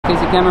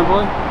camera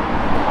boy.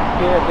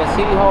 Here at the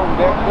City Hall in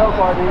Bell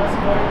Gardens.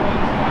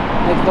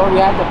 Next door we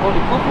have the Holy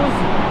Cuckoos.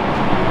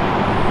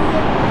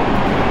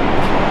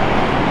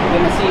 We're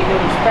gonna see if they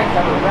respect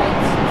our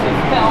rights to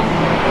film.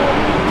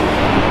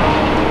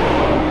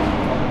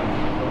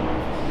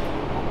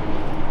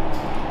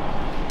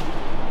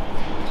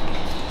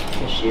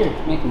 Cashier,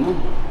 making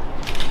money.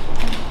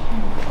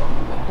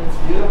 That's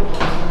beautiful.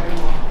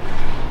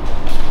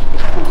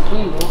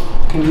 Clean though.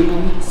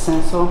 Community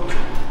Censo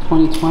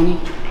 2020.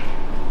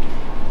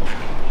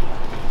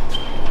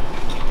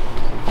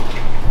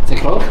 Is it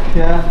closed?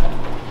 Yeah.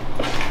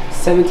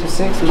 7 to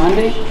 6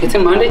 Monday. It's a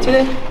Monday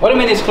today? What do you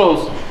mean it's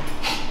closed?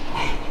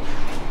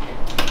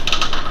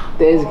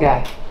 This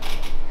guy.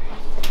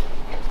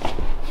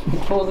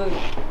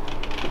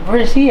 Where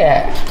is he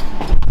at?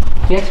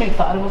 He actually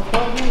thought it was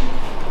closed?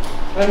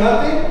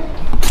 Nothing?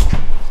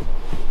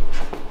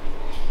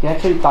 He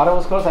actually thought it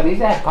was closed. At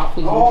least I had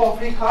coffee. Oh,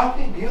 free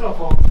coffee?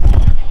 Beautiful.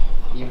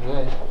 You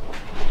good.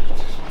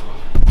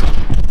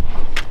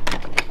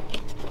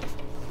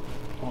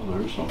 Oh,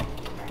 there's some.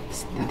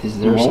 Is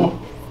there some?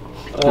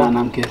 No,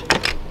 I'm good.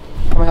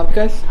 Can I help you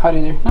guys? How do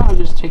you do? No, I'm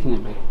just taking a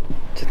video.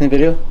 Just in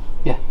video?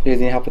 Yeah. You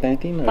guys need help with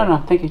anything? Or? No,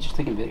 thank you. Just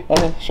taking a video.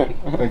 Okay, sure.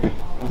 Thank you.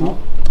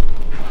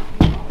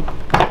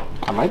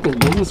 I like the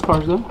business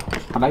cards though.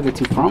 I like the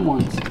two front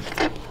ones.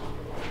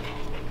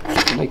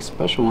 I like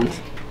special ones.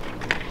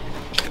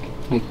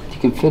 Like you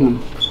can fit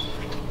them.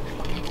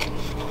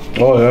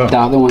 Oh, yeah. The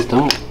other ones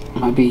don't.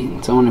 Might be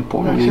so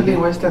important. Actually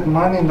maybe. wasted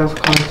money in those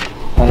cards.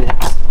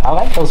 I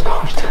like those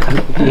cards.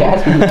 If you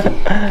ask me.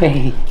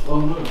 Hey. Oh,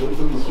 no, that's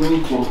in the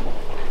swimming pool.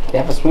 They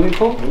have a swimming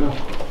pool? Yeah.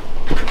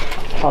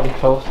 Probably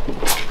closed.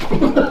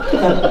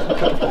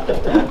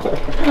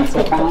 That's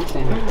a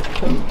fountain.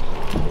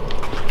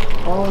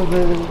 Oh,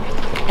 baby.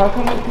 How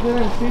come I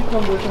didn't see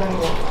from this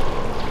angle?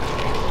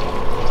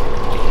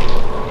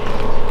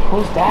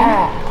 Who's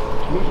that?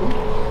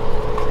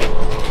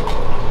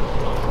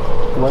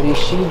 What is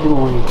she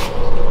doing?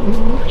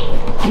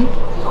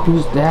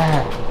 Who's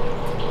that?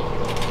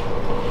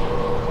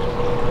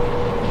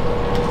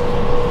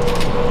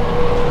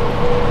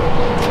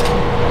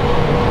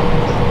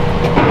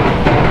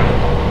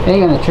 Hey,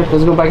 you gonna trip?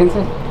 Let's go back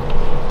inside.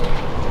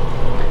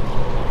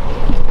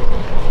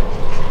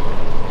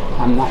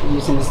 I'm not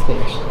using the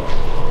stairs.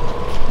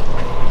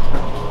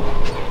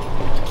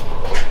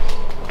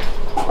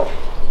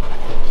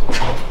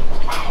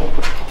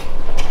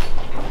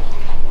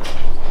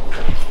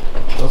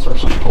 Those are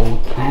some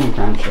old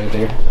planograms right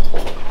there.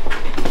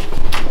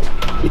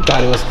 He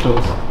thought it was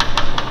closed.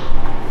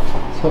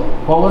 So,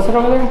 what was it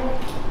over there?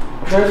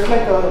 There's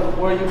like a,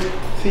 where you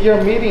see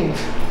your meetings.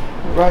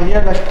 Right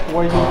here, like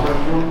where you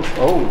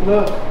Oh.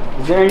 look.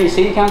 Is there any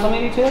city council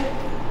meeting today?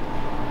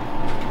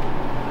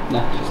 No,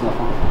 just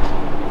nothing.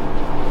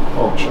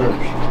 Oh,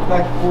 church.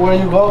 Like where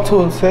you go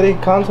to city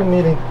council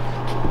meeting.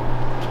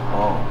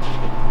 Oh.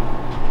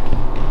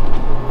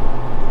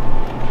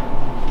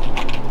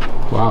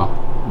 Wow.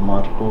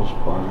 Marcos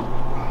by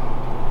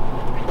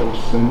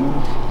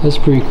Osina. That's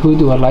pretty cool,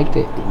 dude. I liked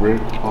it.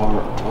 Rick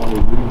R.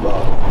 Oliva.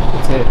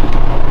 That's it.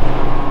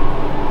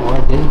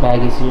 What this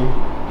bag is here.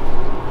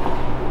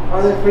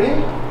 Are they free?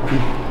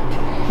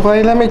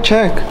 Wait, let me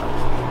check.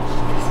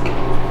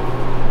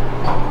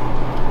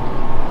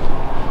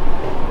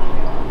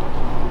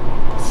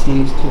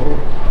 City's clear.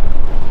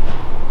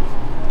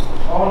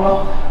 Oh no.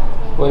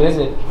 What is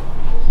it?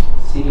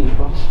 CD.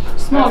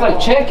 Smells like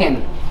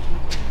chicken.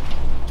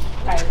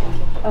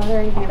 Oh,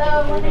 there you go.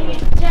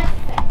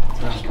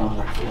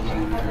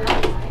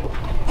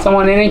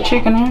 Someone eating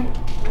chicken here?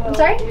 I'm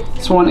sorry?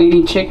 Someone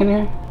eating chicken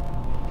here?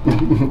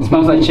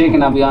 Smells like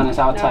chicken, I'll be honest,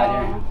 outside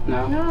here.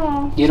 No?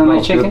 No. You don't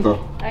like chicken?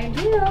 I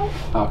do.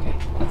 Okay,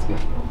 that's good.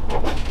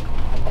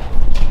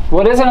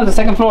 What is it on the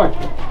second floor?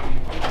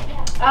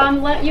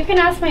 You can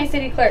ask my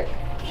city clerk.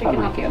 She can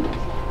help you.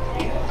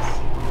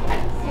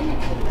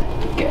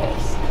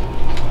 Yes.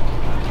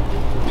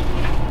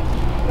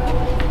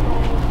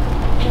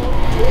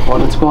 Well,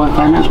 let's go and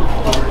find out.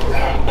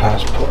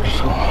 Passport.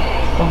 So.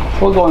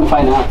 We'll go and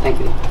find out, thank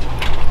you.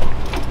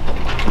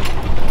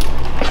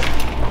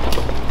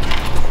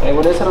 Hey,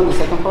 what is it on the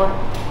second floor?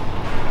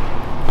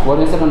 What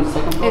is it on the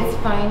second floor? It's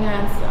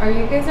finance. Are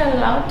you guys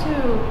allowed to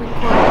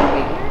record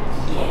over here?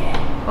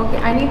 Yeah. Okay,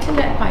 I need to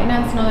let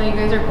finance know that you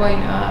guys are going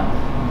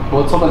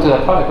Well, it's open to the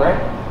public, right?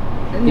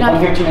 If not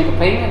I'm here to make a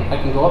payment, I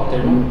can go up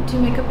there, no? to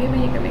make a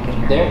payment. You can make it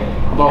here. There?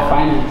 About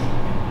finance.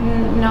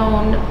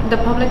 No, the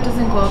public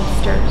doesn't go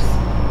upstairs.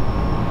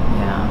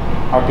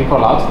 Yeah. Are people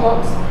allowed to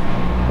go up?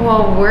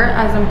 Well, we're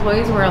as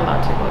employees, we're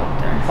allowed to go up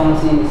there. I don't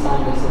see any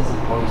sign that says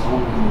employees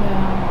only.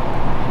 Yeah.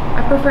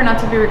 I prefer not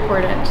to be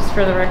recorded, just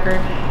for the record.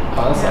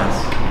 Oh, that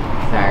sucks.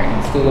 Sorry.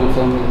 I'm still gonna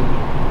film it.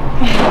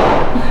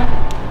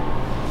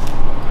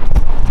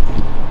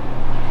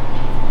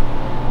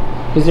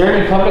 Is there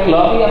any public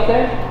lobby up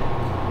there?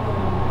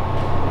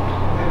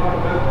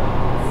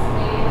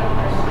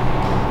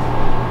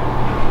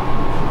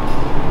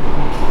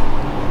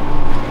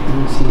 Let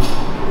me see.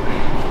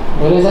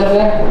 What is that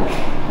there?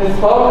 It's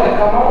public,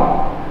 come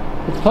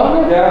on. It's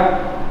public? Yeah.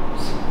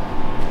 So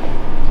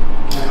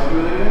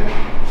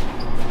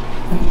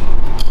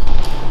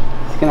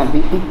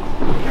beeping?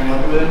 Can I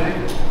help you with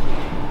anything?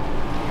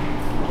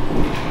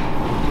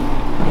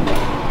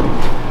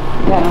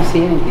 Yeah, I don't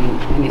see anything.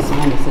 Any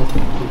sign that says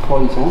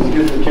employees only.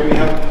 Excuse me, can we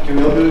help you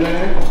with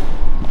anything?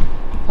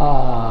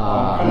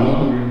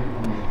 Maybe.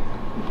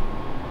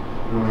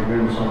 You want to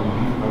give me something?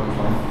 That's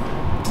fine.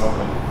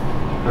 Okay.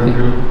 Thank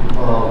you.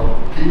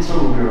 Pizza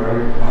will be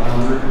alright.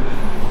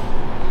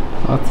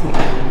 I'll take.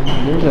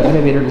 There's the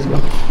elevator. Let's go.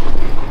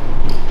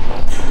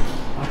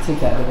 I'll take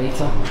that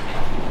elevator.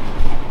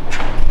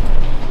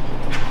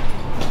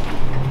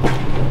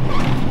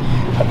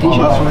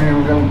 That's where you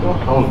were going to go? I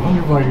was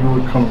wondering why you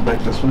were coming back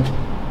this way.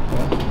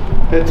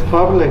 It's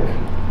public.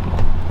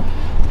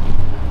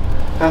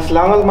 As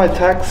long as my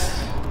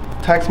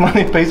tax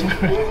money pays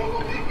for it.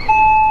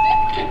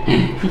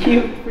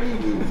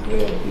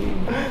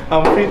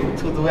 I'm free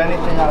to do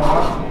anything I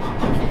want.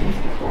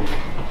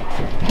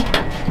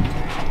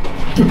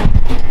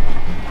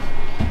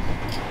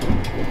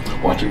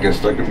 Watch it get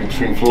stuck in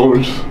between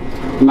floors.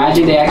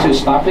 Imagine they actually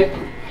stop it.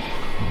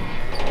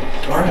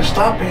 Darn,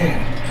 stop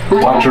it.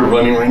 Watch her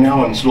running right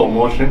now in slow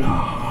motion.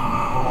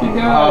 That'd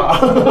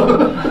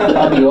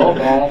be all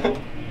bad.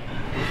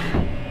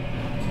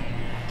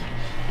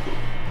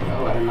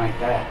 Oh, I didn't like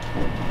that.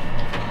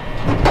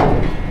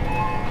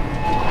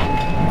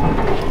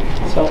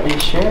 So, are you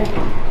sure?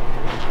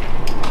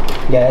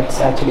 Yeah, it's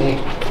actually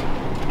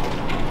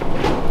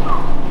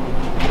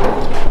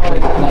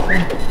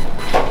nothing.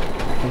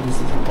 This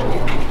is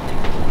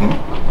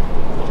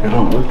It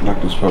don't look like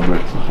this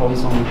public.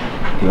 always only.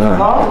 Yeah.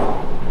 No.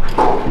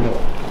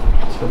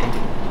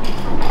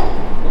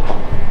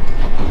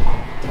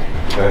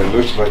 It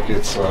looks like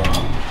it's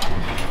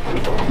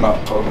not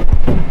public.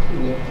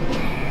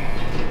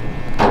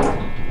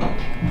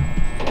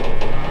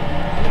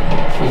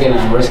 We're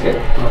gonna risk it.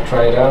 I'll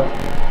try it out.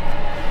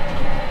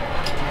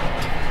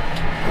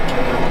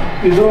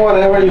 You do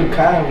whatever you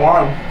can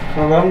want.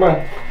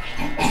 Remember?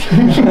 I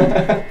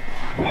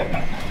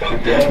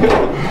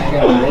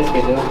gotta risk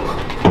it though.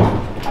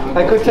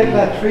 I could take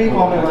that tree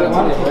home if I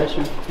want to.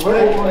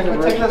 I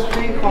could take that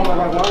tree home if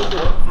I want to.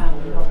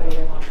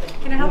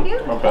 Can I help you?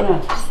 Okay.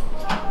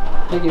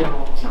 Thank you.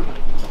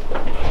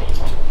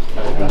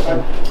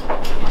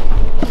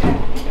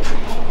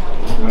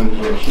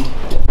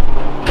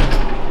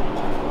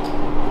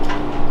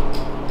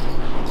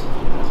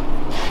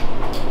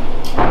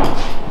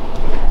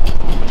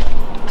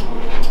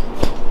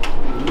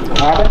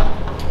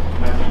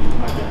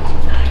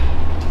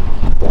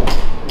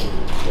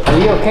 Are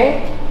you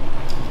okay?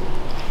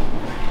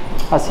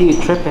 I see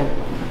you tripping.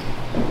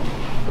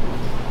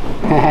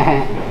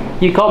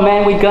 You call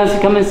man with guns to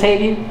come and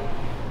save you?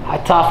 How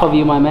tough of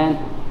you, my man.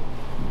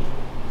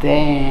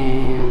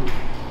 Damn.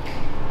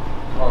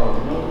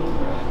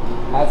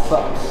 That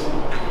sucks.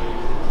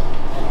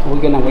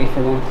 We're gonna wait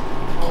for them.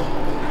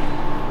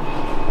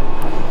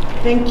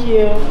 Thank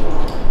you.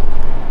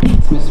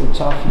 It's Mr.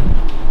 Toffee.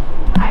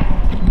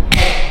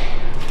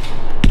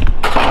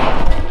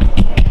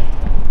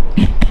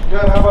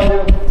 Good, how about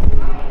you?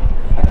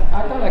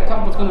 I thought a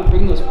cop was gonna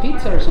bring us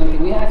pizza or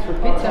something. We asked for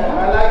pizza.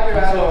 I like your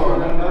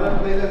attitude, and other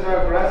places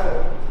are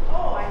aggressive.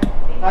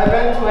 I've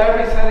been to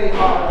every city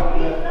hall.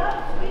 We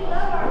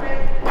love our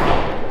residents.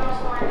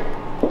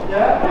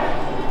 Yeah?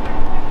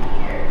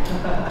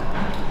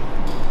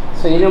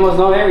 So you must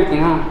know everything,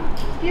 huh?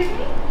 Excuse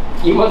me?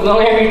 You must know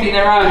everything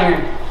around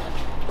here.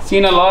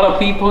 Seen a lot of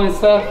people and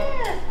stuff.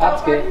 Yes.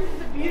 That's Belfort good.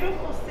 is a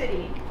beautiful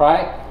city.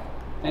 Right?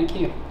 Thank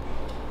you.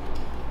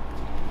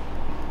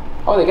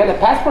 Oh, they got the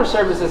passport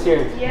services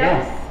here.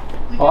 Yes.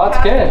 We Oh, got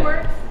that's good.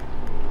 passports.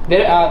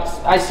 There,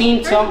 I seen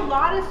There's a some.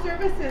 lot of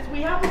services.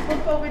 We have a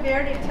book over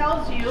there that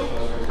tells you.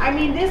 I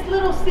mean, this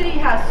little city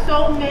has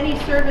so many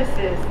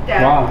services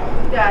that Wow.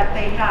 that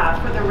they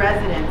have for the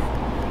residents.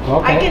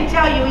 Okay. I can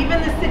tell you, even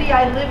the city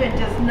I live in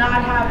does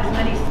not have as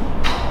many,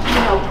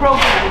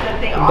 programs that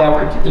they offer.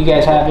 That to you the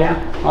guys people. have here?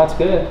 Oh, that's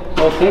good.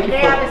 Well, thank you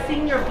They for. have a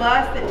senior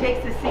bus that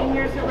takes the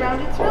seniors around.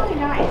 It's really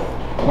nice.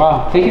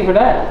 Wow, thank you for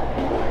that.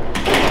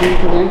 Thank you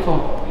for the info.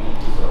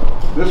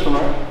 This one,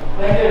 right?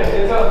 Thank you.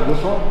 It's up.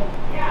 This one?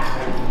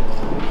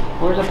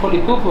 Where's the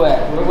Polipupu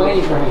at? We're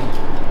waiting for him.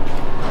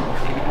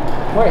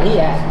 Where he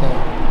at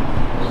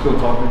though? Still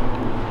talking.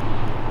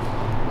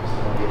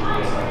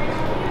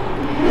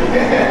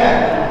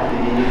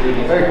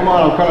 Hey, come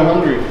on, I'm kind of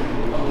hungry.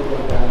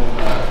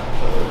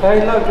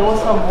 Hey, look, you want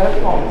some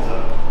headphones?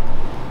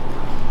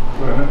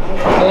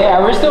 Hey,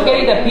 are we still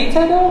getting the pizza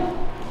though?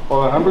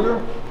 Oh, the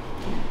hamburger?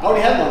 I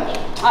already had lunch.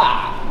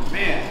 Ah,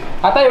 Man.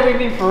 I thought you were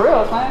being for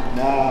real, man.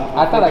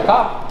 Nah. I thought a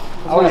cop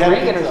was already gonna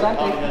had bring it or pizza.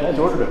 something. I already had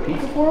ordered a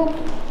pizza for him?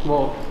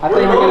 Well, I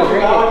thought you were gonna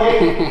bring it.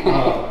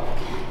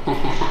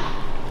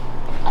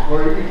 Or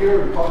are you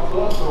here to talk to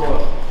us or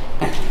what?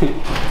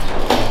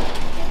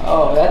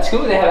 Oh, that's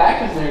cool. They have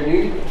actors there,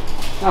 dude.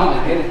 Oh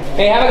my goodness.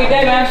 Hey, have a good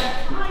day, man.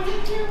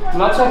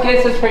 Much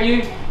kisses for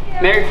you.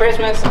 Merry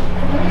Christmas.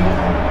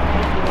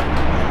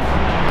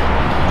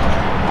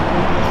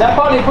 That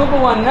Polipupu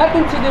want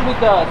nothing to do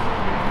with us.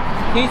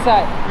 He's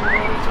like,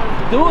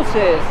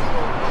 deuces.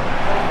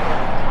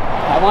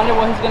 I wonder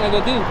what he's gonna go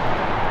do.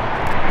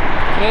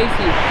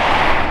 crazy.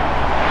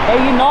 But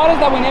you notice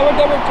that whenever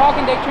they were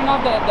talking, they turned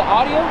off the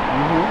audio.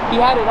 He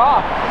had it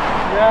off.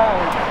 Yeah.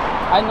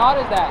 I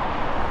noticed that.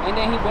 And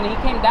then when he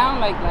came down,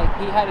 like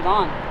he had it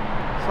on.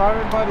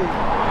 Sorry, buddy.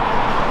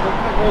 Looks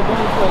like we're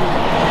doing some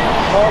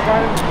all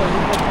guidance for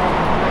you.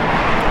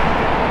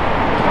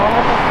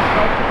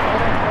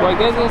 Well, I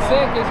guess it's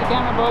sick. It's a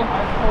camera, boy.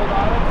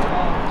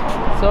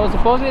 So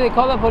supposedly they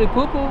called up for the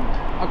poo-poo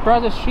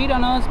across the street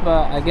on us,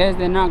 but I guess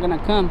they're not gonna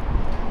come.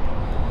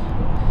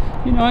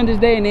 You know, in this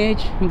day and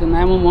age, with the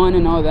 911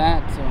 and all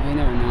that, so you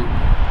never know.